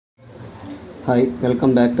Hi,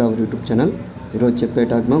 welcome back to our YouTube channel. ఈరోజు చెప్పే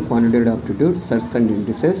topic quantitative aptitude surds and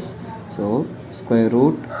indices. So square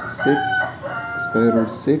root 6, square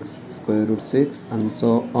root 6, square root 6 and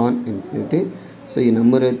so on infinity. So ఈ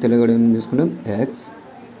number తెలుగులో ఏం తీసుకుంటాం x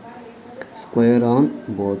square on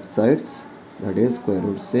both sides, that is square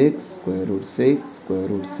root 6, square root 6, square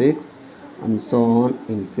root 6 and so on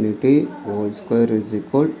infinity. Whole square is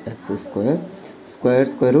equal x square.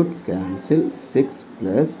 Square root cancel 6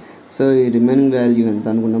 plus, so remaining value ఎంత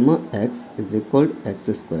అనుకున్నామో x is equal x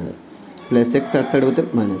square plus x అటు side పోతే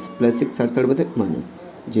minus plus 6 అటు side పోతే minus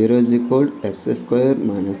 0 is equal x square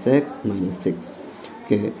minus x minus 6.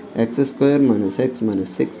 Okay, x square minus x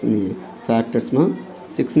minus 6ని ఫ్యాక్టర్స్లో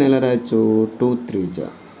 6ని ఎలా రాయొచ్చు 2 3 జా.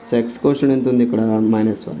 So x question ఎంత ఉంది ఇక్కడ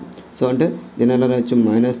 -1. సో అంటే దీని ఎలా రాయొచ్చు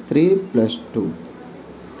 -3 plus 2.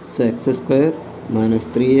 So x square minus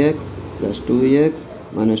 3x plus 2x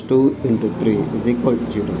minus 2 into 3 is equal to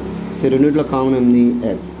 0. So రెండిట్లో కామన్ ఉంది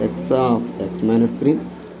x of x minus 3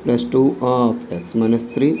 plus 2 of x minus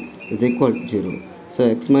 3 is equal to 0. So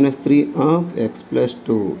x minus 3 of x plus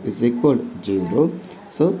 2 is equal to 0.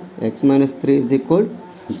 So x minus 3 is equal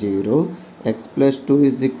to 0. x plus 2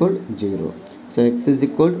 is equal to 0. So x is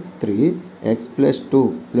equal to 3. x plus 2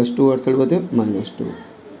 అటు side పోతే -2.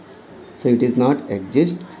 So it is not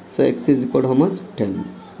exist. So x is equal to how much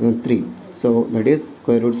 3. So that is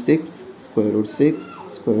square root 6, square root 6,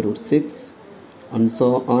 square root 6 and so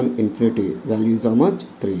on infinity. Value is how much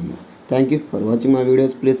 3. Thank you for watching my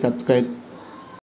videos. Please subscribe.